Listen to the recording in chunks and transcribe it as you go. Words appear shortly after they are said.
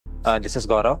This is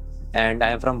Gaurav, and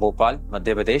I am from Bhopal,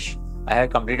 Madhya Pradesh. I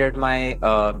have completed my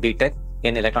BTech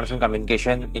in Electronics and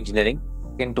Communication Engineering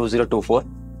in 2024.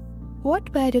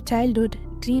 What were your childhood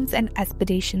dreams and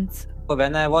aspirations?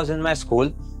 When I was in my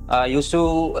school, I used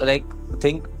to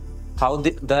think how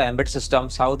the embedded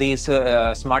systems, how these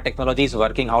smart technologies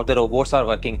working, how the robots are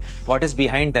working, what is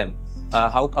behind them,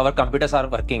 how our computers are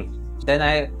working. Then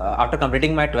after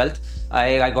completing my 12th,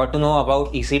 I got to know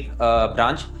about EC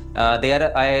branch.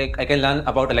 There I can learn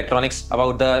about electronics,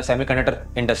 about the semiconductor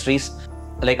industries.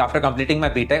 Like after completing my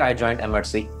BTech, I joined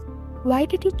Emertxe. Why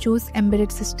did you choose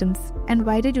embedded systems and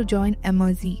why did you join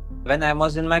Emertxe? When I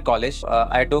was in my college,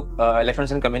 I took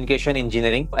Electronics and Communication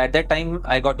Engineering. At that time,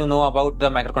 I got to know about the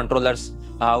microcontrollers,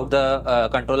 how the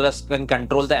controllers can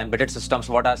control the embedded systems,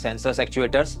 what are sensors,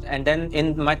 actuators. And then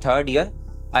in my third year,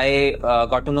 I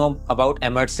got to know about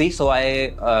Emertxe. So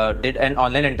I did an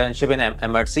online internship in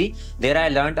Emertxe. There I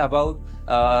learned about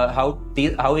how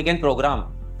we can program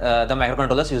the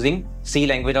microcontrollers using C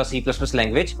language or C++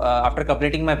 language. After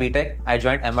completing my BTech, I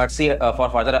joined Emertxe for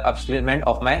further upskillment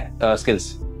of my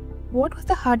skills. What was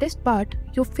the hardest part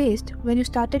you faced when you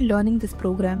started learning this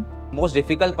program? Most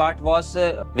difficult part was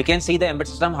we can see the embedded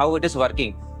system, how it is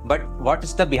working, but what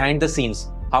is the behind the scenes,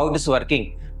 how it is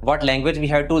working, what language we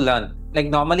have to learn. Like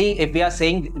normally, if we are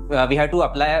saying we have to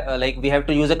apply, we have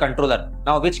to use a controller.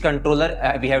 Now, which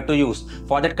controller we have to use?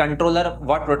 For that controller,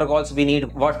 what protocols we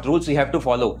need, what rules we have to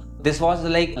follow. This was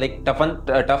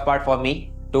tough part for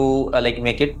me to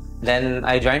make it. Then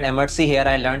I joined Emertxe. Here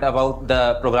I learned about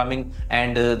the programming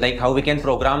and how we can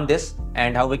program this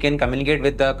and how we can communicate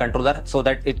with the controller so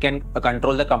that it can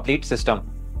control the complete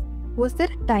system. Was there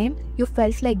a time you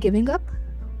felt like giving up?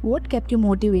 What kept you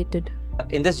motivated?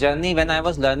 In this journey, when I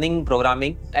was learning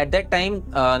programming, at that time,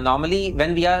 normally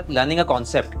when we are learning a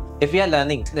concept, if we are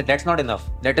learning, that's not enough.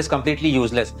 That is completely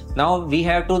useless. Now we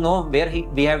have to know where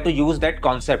we have to use that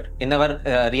concept in our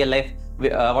real life.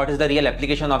 What is the real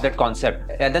application of that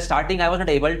concept? At the starting, I was not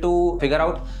able to figure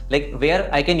out where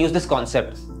I can use this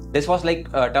concept. This was a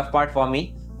tough part for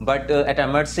me. But at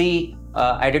Emertxe,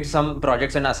 I did some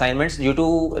projects and assignments. Due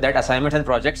to that assignments and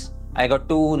projects, I got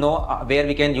to know where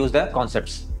we can use the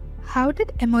concepts. How did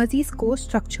Emertxe's course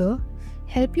structure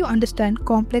help you understand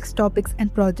complex topics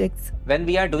and projects? When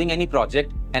we are doing any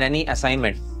project and any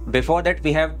assignment, before that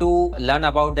we have to learn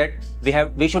about that.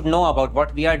 We should know about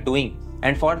what we are doing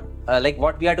and for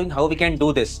what we are doing, how we can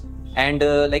do this, and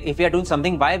if we are doing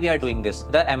something, why we are doing this.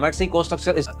 The Emertxe course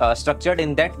structure is structured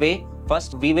in that way.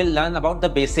 First, we will learn about the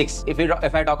basics. If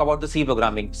I talk about the C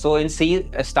programming, so in C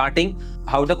starting,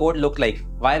 how the code look like,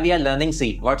 why we are learning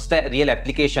C, what's the real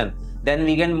application. Then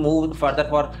we can move further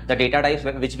for the data types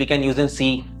which we can use in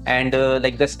C and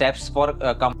the steps for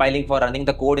compiling, for running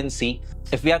the code in C.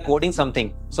 If we are coding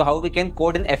something, so how we can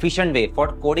code in efficient way. For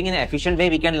coding in an efficient way,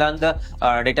 we can learn the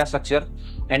data structure.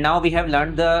 And now we have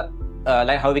learned the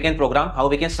how we can program, how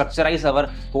we can structurize our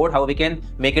code, how we can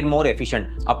make it more efficient.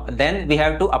 Then we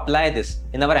have to apply this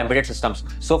in our embedded systems.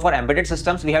 So for embedded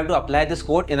systems, we have to apply this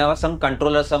code in our some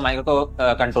controllers, some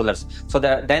microcontrollers. So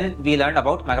then we learned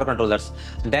about microcontrollers.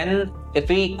 Then if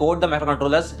we code the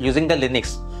microcontrollers using the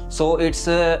Linux, so it's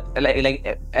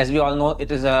as we all know,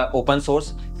 it is a open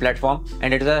source platform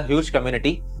and it is a huge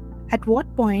community. At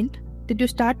what point did you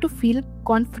start to feel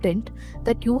confident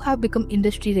that you have become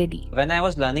industry ready? When I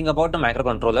was learning about the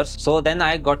microcontrollers, so then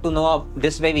I got to know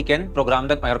this way we can program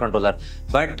the microcontroller.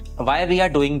 But why we are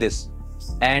doing this?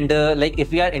 And if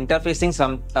we are interfacing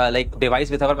some device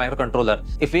with our microcontroller,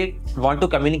 if we want to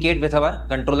communicate with our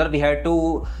controller, we have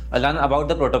to learn about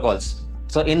the protocols.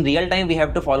 So in real time, we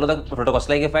have to follow the protocols.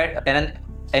 Like if I tell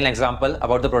an example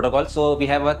about the protocol, so we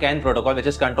have a CAN protocol, which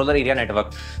is controller area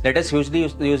network, that is hugely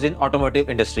used in automotive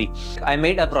industry. I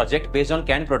made a project based on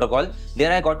CAN protocol.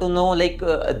 There I got to know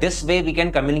this way we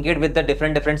can communicate with the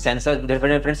different sensors,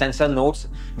 different sensor nodes.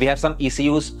 We have some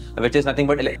ECUs, which is nothing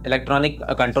but electronic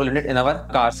control unit in our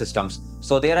car systems.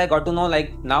 So there I got to know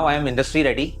now I am industry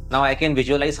ready. Now I can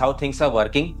visualize how things are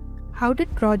working. How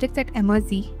did projects at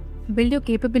Emertxe build your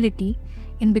capability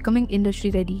in becoming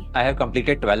industry ready? I have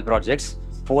completed 12 projects.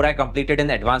 4 I completed in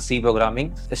advanced C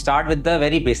programming. Start with the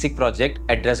very basic project,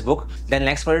 address book. Then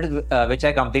next project which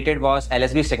I completed was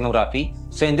LSB steganography.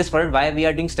 So in this project, why we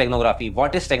are doing steganography?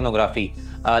 What is steganography?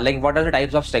 What are the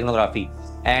types of steganography?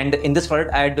 And in this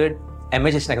project, I did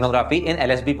image steganography in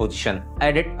LSB position.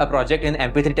 I did a project in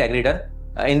MP3 tag reader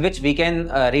in which we can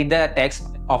read the text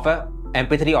of a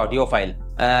MP3 audio file.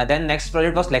 Then next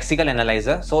project was lexical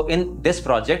analyzer. So in this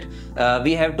project,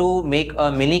 we have to make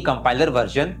a mini compiler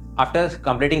version. After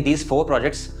completing these 4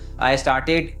 projects, I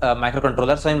started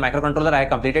microcontroller. So in microcontroller, I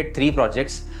completed 3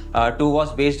 projects. 2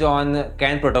 was based on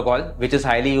CAN protocol, which is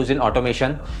highly used in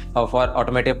automation for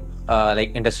automotive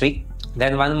like industry.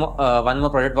 Then one more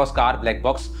project was car black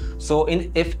box. So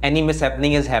if any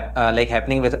mishappening is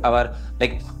happening with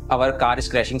our car is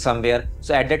crashing somewhere,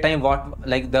 so at that time what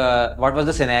was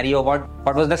the scenario,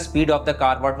 what was the speed of the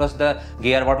car, what was the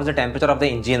gear, what was the temperature of the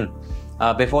engine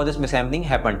before this mishappening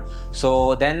happened.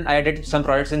 So then I did some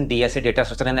projects in DSA, data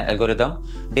structure and algorithm.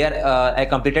 There I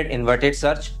completed inverted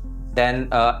search, then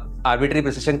arbitrary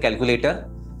precision calculator,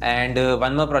 and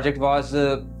one more project was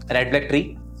red black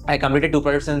tree. I completed 2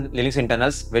 projects in Linux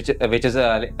internals, which is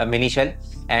a mini shell,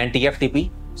 and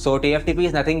TFTP. So TFTP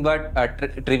is nothing but a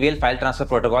trivial file transfer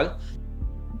protocol.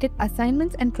 Did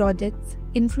assignments and projects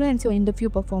influence your interview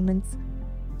performance?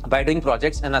 By doing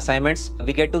projects and assignments,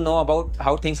 we get to know about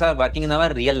how things are working in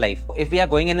our real life. If we are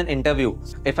going in an interview,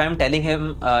 if I'm telling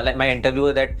him like my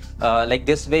interviewer that like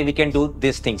this way we can do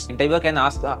these things, interviewer can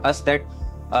ask us that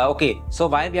okay, so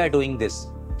why we are doing this,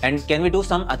 and can we do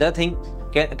some other thing?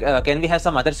 Can we have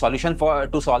some other solution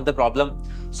to solve the problem?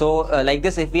 So like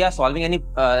this, if we are solving any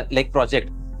like project,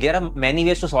 there are many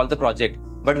ways to solve the project,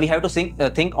 but we have to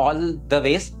think all the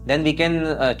ways, then we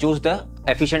can choose the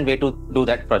efficient way to do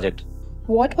that project.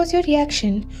 What was your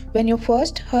reaction when you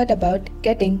first heard about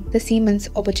getting the Siemens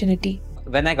opportunity?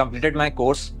 When I completed my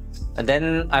course,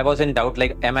 then I was in doubt,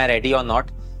 like, am I ready or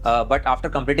not? But after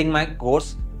completing my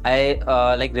course, I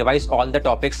like revised all the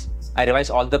topics, I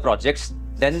revised all the projects.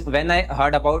 Then when I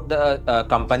heard about the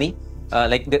company,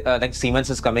 like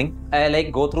Siemens is coming, I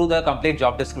like go through the complete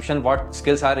job description, what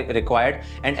skills are required,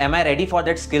 and am I ready for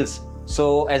that skills?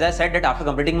 So as I said that after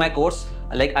completing my course,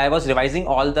 like I was revising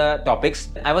all the topics.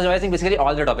 I was revising basically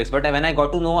all the topics, but when I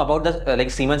got to know about the like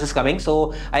Siemens is coming,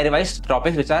 so I revised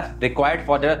topics which are required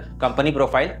for the company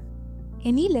profile.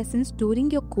 Any lessons during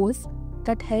your course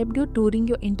that helped you during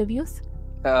your interviews?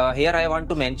 Here I want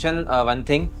to mention one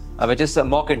thing, which is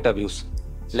mock interviews.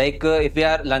 Like if we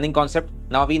are learning concept,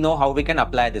 now we know how we can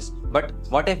apply this. But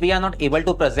what if we are not able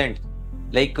to present?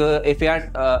 Like if we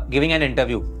are giving an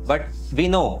interview, but we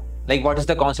know like what is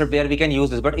the concept where we can use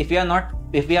this. But if we are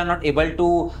not able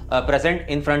to present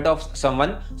in front of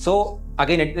someone, so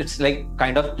again it's like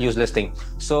kind of useless thing.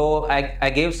 So I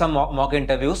gave some mock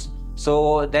interviews.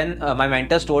 So then my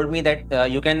mentors told me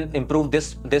that you can improve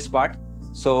this part.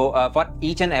 So for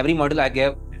each and every module I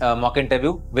gave mock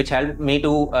interview, which helped me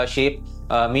to shape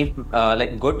me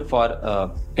like good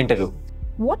for interview.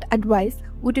 What advice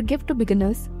would you give to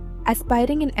beginners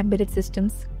aspiring in embedded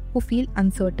systems who feel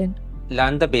uncertain?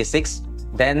 Learn the basics,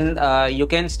 then you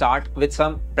can start with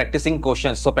some practicing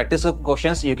questions. So practice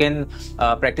questions, you can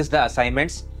practice the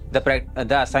assignments.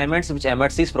 The assignments which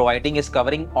Emertxe is providing is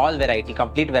covering all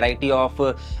complete variety of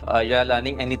you are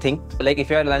learning anything. Like if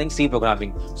you are learning C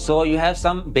programming, so you have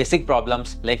some basic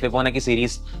problems like Fibonacci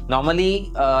series.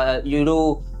 Normally you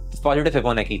do positive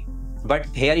Fibonacci, but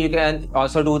here you can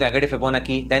also do negative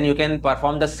Fibonacci. Then you can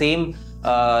perform the same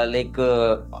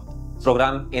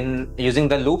program in using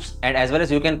the loops, and as well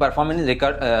as you can perform in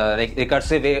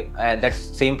recursive way that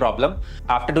same problem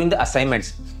after doing the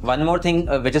assignments. One more thing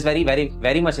which is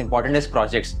very much important is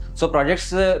projects. So projects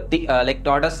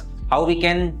taught us how we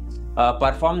can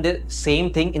perform the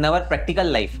same thing in our practical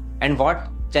life and what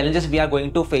challenges we are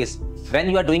going to face. When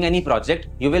you are doing any project,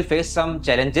 you will face some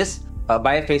challenges.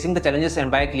 By facing the challenges and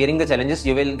by clearing the challenges,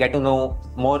 you will get to know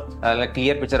more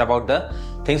clear picture about the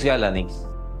things you are learning.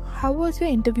 How was your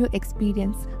interview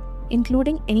experience,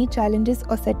 including any challenges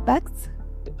or setbacks?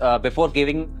 Before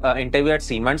giving interview at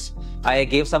Siemens, I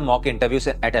gave some mock interviews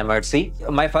at Emertxe.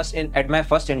 At my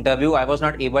first interview, I was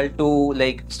not able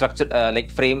to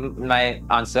frame my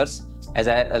answers, as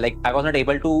I was not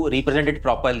able to represent it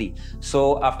properly.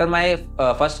 So after my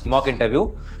first mock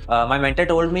interview, my mentor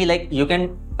told me like you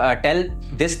can tell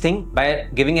this thing by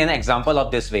giving an example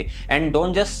of this way, and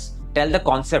don't just tell the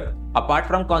concept. Apart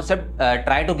from concept,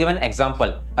 try to give an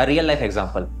example, a real life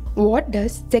example. What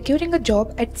does securing a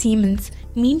job at Siemens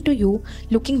mean to you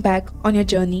looking back on your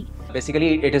journey?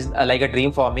 Basically, it is like a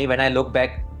dream for me. When I look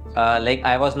back, like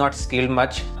I was not skilled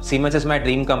much. Siemens is my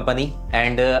dream company,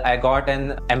 and I got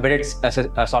an embedded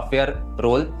software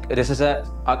role. This is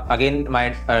again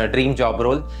my dream job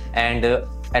role, and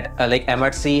like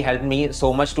Emertxe helped me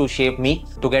so much to shape me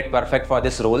to get perfect for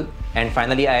this role, and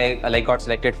finally I got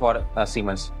selected for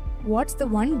Siemens. What's the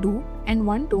one do and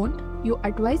one don't you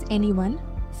advise anyone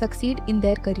succeed in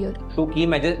their career? 2 key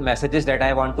messages that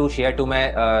I want to share to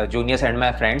my juniors and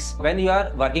my friends. When you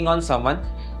are working on someone,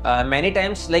 many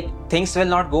times like things will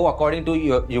not go according to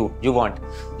you want.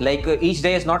 Like each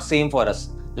day is not same for us.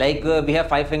 Like we have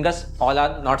 5 fingers, all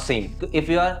are not same. If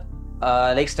you are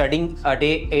like studying a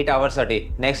day 8 hours a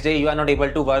day, next day you are not able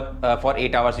to work for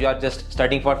 8 hours, you are just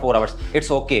studying for 4 hours,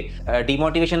 it's okay.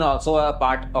 Demotivation is also a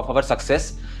part of our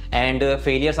success, and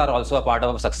failures are also a part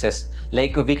of our success.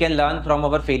 Like we can learn from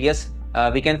our failures,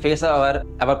 we can face our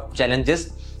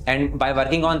challenges, and by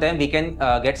working on them we can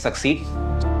get succeed.